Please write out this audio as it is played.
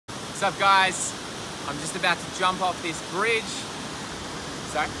What's up, guys? I'm just about to jump off this bridge.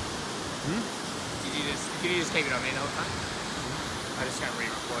 Sorry? Did you just keep it on me the whole time? I just can't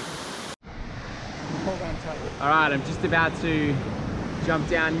re-record. Alright, I'm just about to jump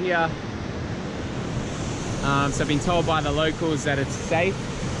down here. So I've been told by the locals that it's safe.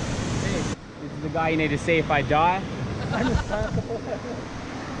 This is the guy you need to see if I die.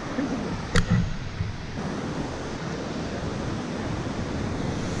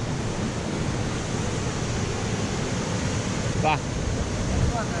 Fuck.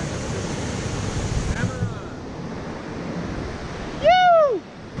 Woo!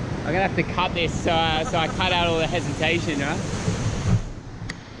 I'm gonna have to cut this so I cut out all the hesitation, right?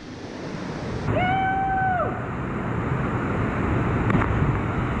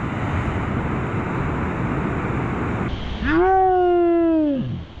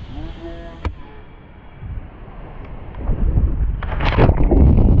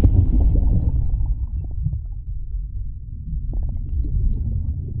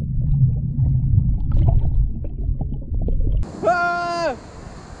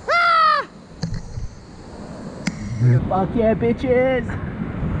 Fuck yeah, bitches!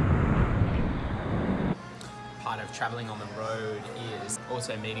 Part of traveling on the road is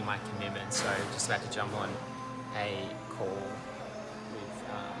also meeting my commitments, so just about to jump on a call with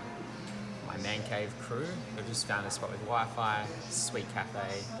my man cave crew. We've just found a spot with Wi-Fi, sweet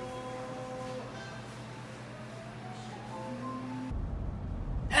cafe.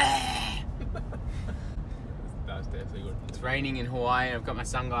 That was definitely good. It's raining in Hawaii. I've got my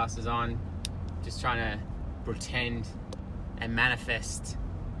sunglasses on, just trying to pretend and manifest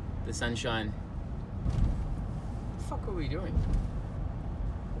the sunshine. What the fuck were we doing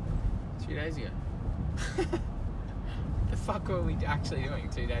 2 days ago? The fuck were we actually doing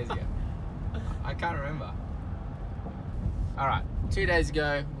 2 days ago? I can't remember. Alright, 2 days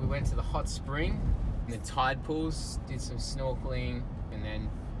ago we went to the hot spring in the tide pools, did some snorkeling, and then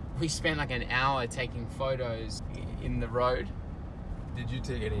we spent like an hour taking photos in the road. Did you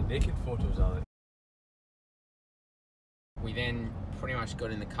take any naked photos, Alex? We then pretty much got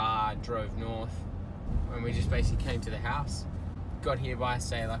in the car, drove north, and we just basically came to the house. Got here by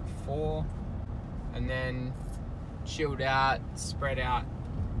say like 4, and then chilled out, spread out,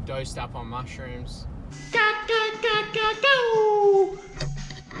 dosed up on mushrooms. Go!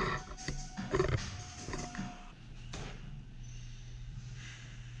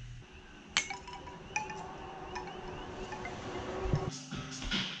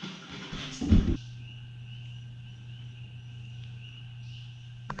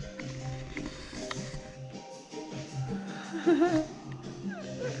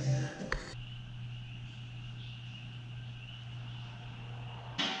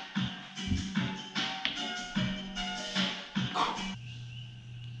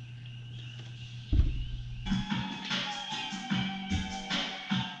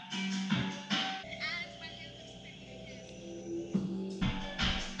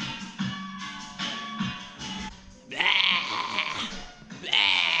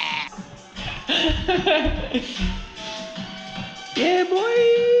 Yeah,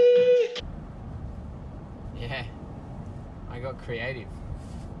 boy! Yeah, I got creative.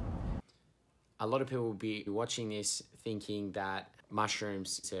 A lot of people will be watching this thinking that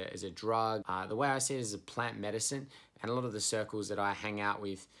mushrooms is a drug. The way I see it is a plant medicine, and a lot of the circles that I hang out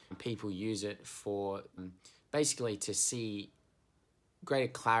with, people use it for basically to see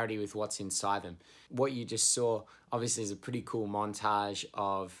greater clarity with what's inside them. What you just saw obviously is a pretty cool montage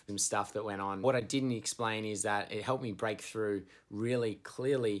of some stuff that went on. What I didn't explain is that it helped me break through really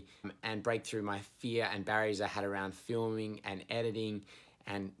clearly and break through my fear and barriers I had around filming and editing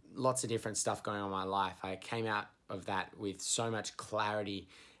and lots of different stuff going on in my life. I came out of that with so much clarity,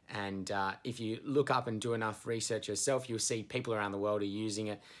 and if you look up and do enough research yourself, you'll see people around the world are using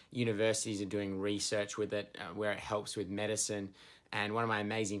it. Universities are doing research with it where it helps with medicine. And one of my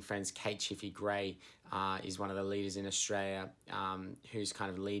amazing friends, Kate Chiffy-Gray, is one of the leaders in Australia who's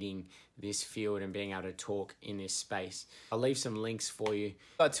kind of leading this field and being able to talk in this space. I'll leave some links for you.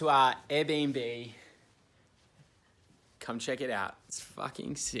 Got to our Airbnb. Come check it out. It's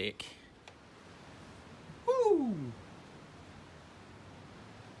fucking sick. Woo!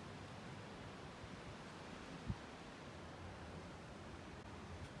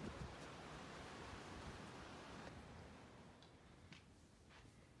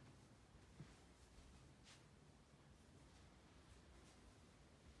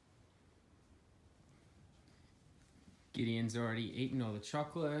 Gideon's already eaten all the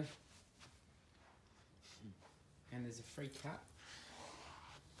chocolate. And there's a free cat.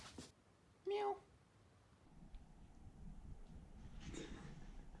 Meow.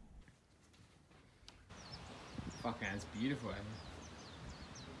 Fuck man, it's beautiful out here.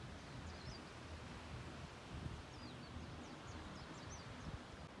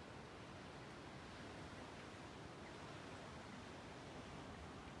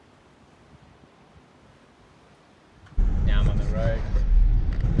 Now I'm on the road.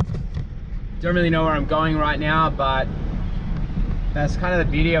 Don't really know where I'm going right now, but that's kind of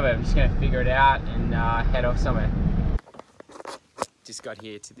the beauty of it. I'm just gonna figure it out and head off somewhere. Just got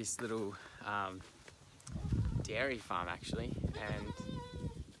here to this little dairy farm actually, and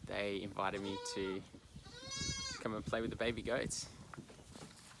they invited me to come and play with the baby goats.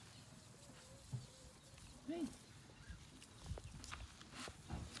 Hey.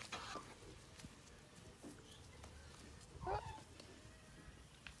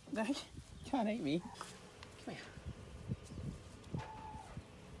 No, you can't eat me. Come here.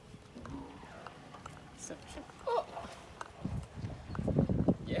 So, oh.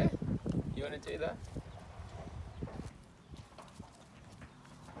 Yeah? You want to do that?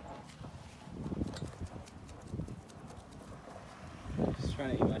 Just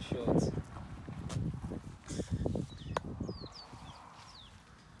trying to eat my shorts.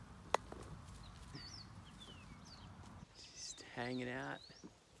 Just hanging out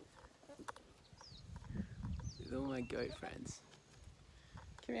with all my goat friends.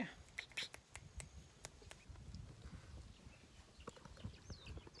 Come here.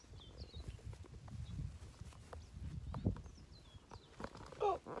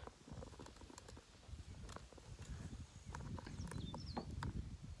 Oh.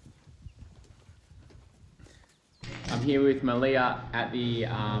 I'm here with Malia at the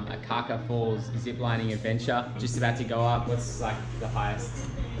Akaka Falls ziplining adventure. Just about to go up. What's like the highest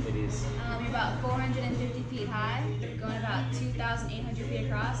it is? We're about 450 feet high, going about 2,800 feet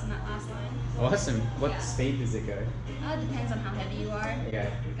across in that last line. Awesome. What speed does it go? It depends on how heavy you are.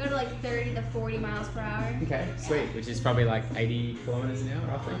 Okay. Go to like 30 to 40 miles per hour. Okay, sweet. Which is probably like 80 kilometers an hour,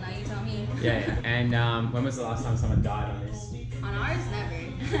 roughly. Well, now you tell me. Yeah. And when was the last time someone died on this? On ours, never.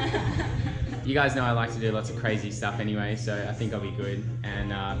 You guys know I like to do lots of crazy stuff anyway, so I think I'll be good.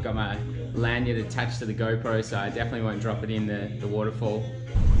 And I've got my lanyard attached to the GoPro, so I definitely won't drop it in the waterfall.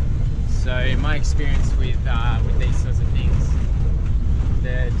 So my experience with these sorts of things,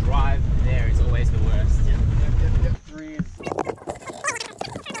 the drive there is always the worst. Yep.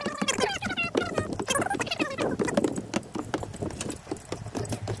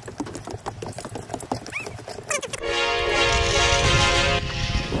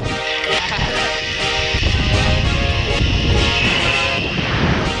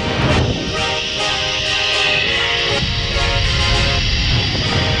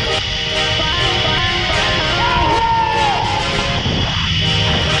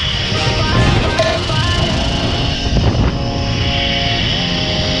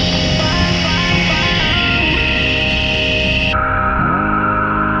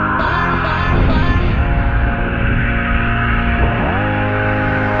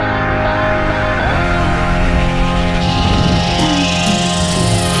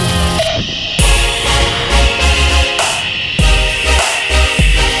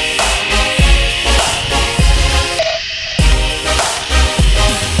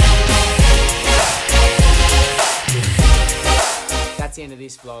 That's the end of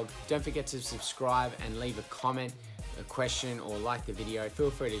this vlog. Don't forget to subscribe and leave a comment, a question, or like the video. Feel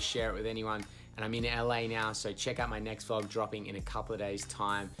free to share it with anyone. And I'm in LA now, so check out my next vlog dropping in a couple of days'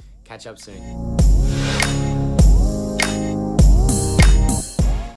 time. Catch up soon.